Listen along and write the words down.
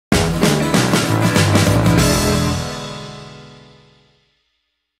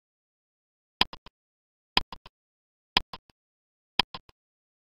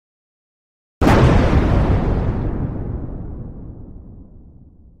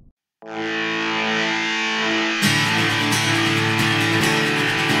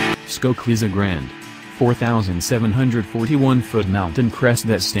Schöckl is a grand 4,741-foot mountain crest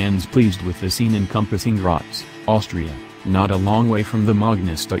that stands pleased with the scene encompassing Graz, Austria, not a long way from the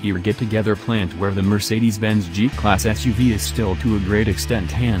Magna Steyr get-together plant where the Mercedes-Benz G-class SUV is still to a great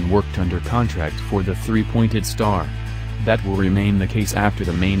extent hand-worked under contract for the three-pointed star. That will remain the case after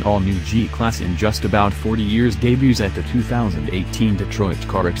the main all-new G-class in just about 40 years debuts at the 2018 Detroit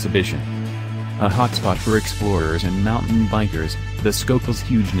Car Exhibition. A hotspot for explorers and mountain bikers, the Schöckl's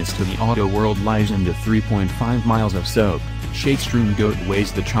hugeness to the auto world lies in the 3.5 miles of soap-shake-strewn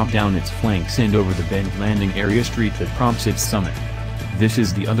goatways that chop down its flanks and over the bend landing area street that prompts its summit. This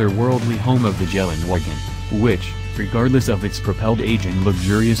is the otherworldly home of the Geländewagen, which, regardless of its propelled age and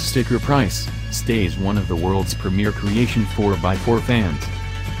luxurious sticker price, stays one of the world's premier creation 4x4 fans.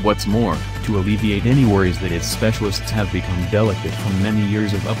 What's more, to alleviate any worries that its specialists have become delicate from many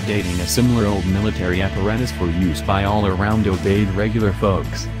years of updating a similar old military apparatus for use by all-around obeyed regular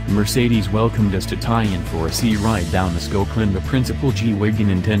folks, Mercedes welcomed us to tie in for a sea ride down the Schöckl in the principal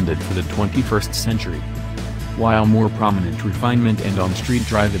G-Wagon intended for the 21st century. While more prominent refinement and on-street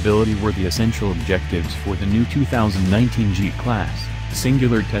drivability were the essential objectives for the new 2019 G-class,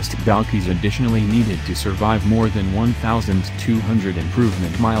 singular test bouquets additionally needed to survive more than 1,200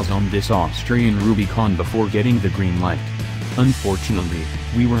 improvement miles on this Austrian Rubicon before getting the green light. Unfortunately,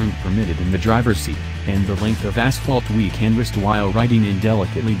 we weren't permitted in the driver's seat, and the length of asphalt we canvassed while riding in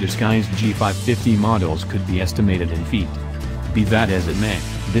delicately disguised G550 models could be estimated in feet. Be that as it may,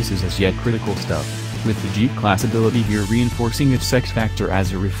 this is as yet critical stuff, with the G-class ability here reinforcing its sex factor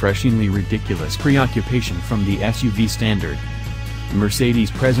as a refreshingly ridiculous preoccupation from the SUV standard. Mercedes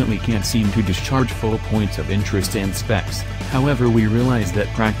presently can't seem to discharge full points of interest and specs, however we realize that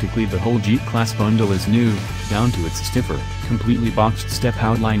practically the whole G-class bundle is new, down to its stiffer, completely boxed step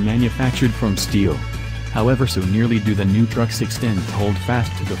outline manufactured from steel. However so nearly do the new trucks extend hold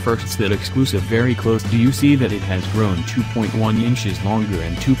fast to the firsts that exclusive very close. Do you see that it has grown 2.1 inches longer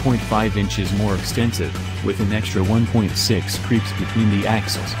and 2.5 inches more extensive, with an extra 1.6 creeps between the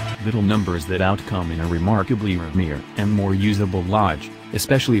axles? Little numbers that outcome in a remarkably roomier and more usable lodge,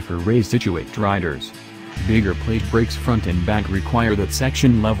 especially for race-situate riders. Bigger plate brakes front and back require that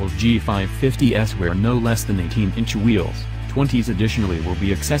section-level G550s wear no less than 18-inch wheels. 20s additionally will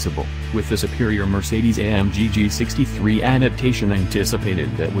be accessible, with the superior Mercedes-AMG G63 adaptation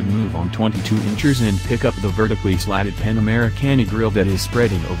anticipated that would move on 22 inches and pick up the vertically slatted Panamericana grille that is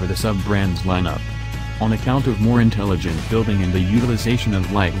spreading over the sub-brand's lineup. On account of more intelligent building and the utilization of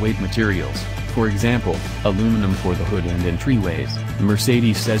lightweight materials, for example, aluminum for the hood and entryways,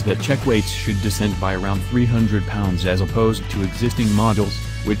 Mercedes says that check weights should descend by around 300 pounds as opposed to existing models,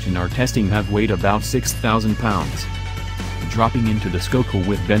 which in our testing have weighed about 6,000 pounds. Dropping into the Schöckl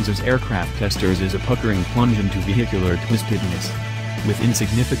with Benz's aircraft testers is a puckering plunge into vehicular twistedness. With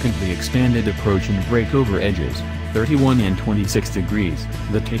insignificantly expanded approach and breakover edges, 31 and 26 degrees,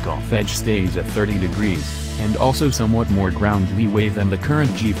 the takeoff edge stays at 30 degrees, and also somewhat more ground leeway than the current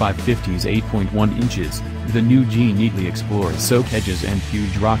G550's 8.1 inches, the new G neatly explores soaked edges and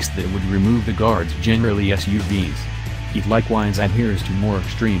huge rocks that would remove the guards generally SUVs. It likewise adheres to more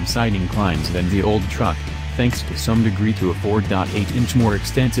extreme side inclines than the old truck, thanks to some degree to a 4.8-inch more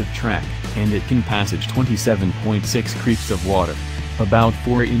extensive track, and it can passage 27.6 creeps of water, about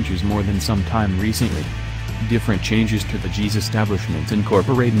 4 inches more than some time recently. Different changes to the G's establishment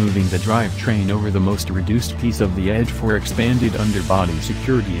incorporate moving the drivetrain over the most reduced piece of the edge for expanded underbody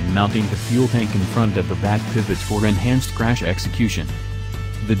security and mounting the fuel tank in front of the back pivots for enhanced crash execution.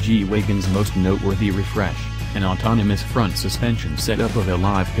 The G-Wagon's most noteworthy refresh, an autonomous front suspension setup of a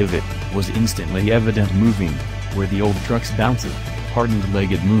live pivot, was instantly evident moving, where the old truck's bouncy,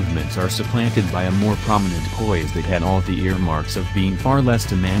 hardened-legged movements are supplanted by a more prominent poise that had all the earmarks of being far less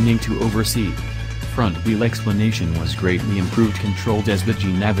demanding to oversee. Front wheel explanation was greatly improved controlled as the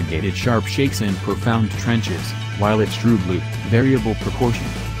G navigated sharp shakes and profound trenches, while its true blue, variable proportion,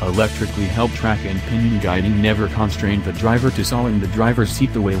 electrically held track and pinion guiding never constrained the driver to saw in the driver's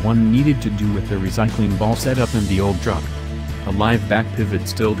seat the way one needed to do with the recycling ball setup in the old truck. A live back pivot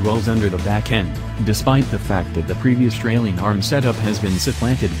still dwells under the back end, despite the fact that the previous trailing arm setup has been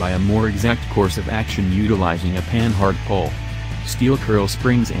supplanted by a more exact course of action utilizing a panhard pole. Steel curl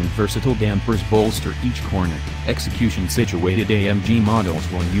springs and versatile dampers bolster each corner. Execution-situated AMG models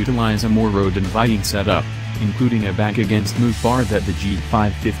will utilize a more road-inviting setup, including a back-against-move bar that the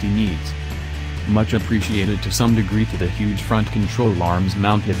G550 needs. Much appreciated to some degree to the huge front control arms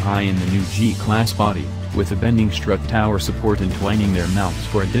mounted high in the new G-class body, with a bending strut tower support entwining their mounts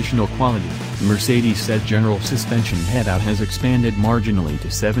for additional quality. Mercedes said general suspension headout has expanded marginally to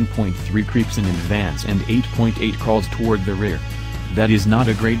 7.3 creeps in advance and 8.8 crawls toward the rear. That is not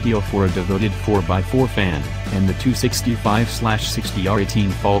a great deal for a devoted 4x4 fan, and the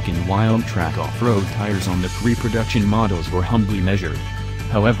 265/60R18 Falcon Wildtrak off-road tires on the pre-production models were humbly measured.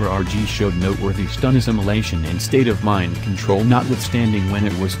 However, RG showed noteworthy stunt assimilation and state-of-mind control notwithstanding when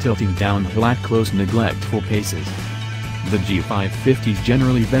it was tilting downhill at close neglectful paces. The G550's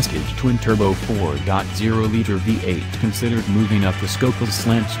generally vestige twin-turbo 4.0-liter V8 considered moving up the Schöckl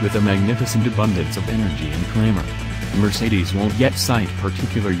slants with a magnificent abundance of energy and clamor. Mercedes won't yet cite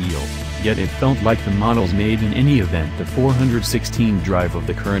particular yield, yet it felt like the models made in any event the 416 drive of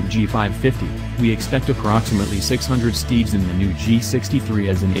the current G550. We expect approximately 600 steeds in the new G63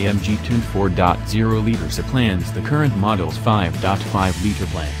 as an AMG-tuned 4.0-liter supplants the current model's 5.5-liter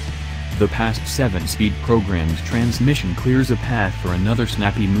plant. The past 7-speed programmed transmission clears a path for another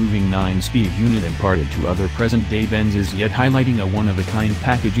snappy moving 9-speed unit imparted to other present-day Benzes, yet highlighting a one-of-a-kind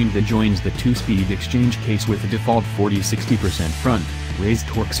packaging that joins the 2-speed exchange case with a default 40-60% front, raised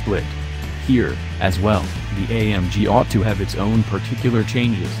torque split. Here, as well, the AMG ought to have its own particular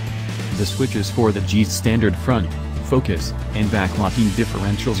changes. The switches for the G's standard front, focus, and backlocking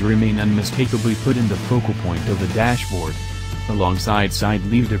differentials remain unmistakably put in the focal point of the dashboard. Alongside side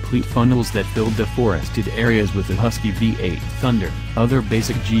leaf deplete funnels that filled the forested areas with the husky V8 Thunder, other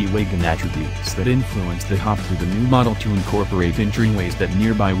basic G-Wagon attributes that influence the hop to the new model to incorporate entryways that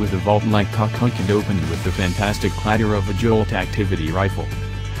nearby with a vault-like cockpit and open with the fantastic clatter of a Jolt activity rifle.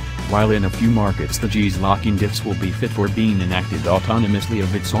 While in a few markets the G's locking diffs will be fit for being enacted autonomously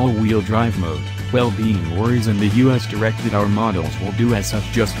of its all-wheel drive mode, well-being worries in the US directed our models will do as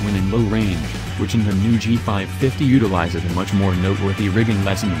such just when in low range, which in the new G550 utilizes a much more noteworthy rigging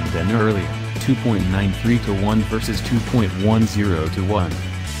lessening than earlier, 2.93 to 1 versus 2.10 to 1.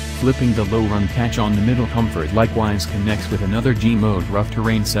 Flipping the low run catch on the middle comfort likewise connects with another G-mode rough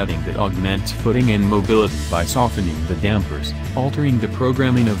terrain setting that augments footing and mobility by softening the dampers, altering the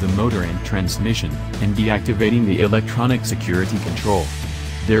programming of the motor and transmission, and deactivating the electronic security control.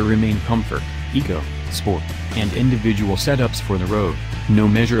 There remain comfort, eco, sport, and individual setups for the road. No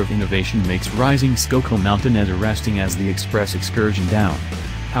measure of innovation makes rising Schöckl Mountain as arresting as the Express Excursion down.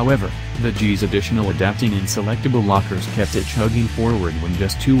 However, the G's additional adapting and selectable lockers kept it chugging forward when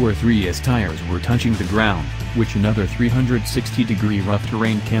just 2 or 3 S tires were touching the ground, which another 360-degree rough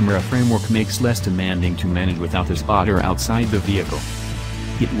terrain camera framework makes less demanding to manage without a spotter outside the vehicle.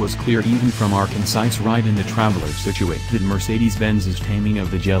 It was clear even from our concise ride in the Traveler Situate that Mercedes-Benz's taming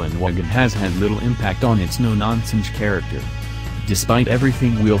of the Geländewagen has had little impact on its no-nonsense character. Despite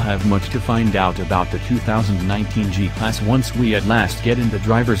everything, we'll have much to find out about the 2019 G-Class once we at last get in the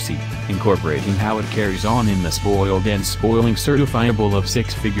driver's seat, incorporating how it carries on in the spoiled and spoiling certifiable of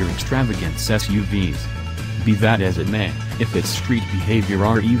 6-figure extravagance SUVs. Be that as it may, if its street behavior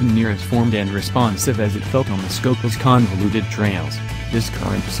are even near as formed and responsive as it felt on the Schöckl's convoluted trails, this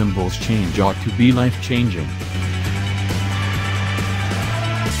current symbol's change ought to be life-changing.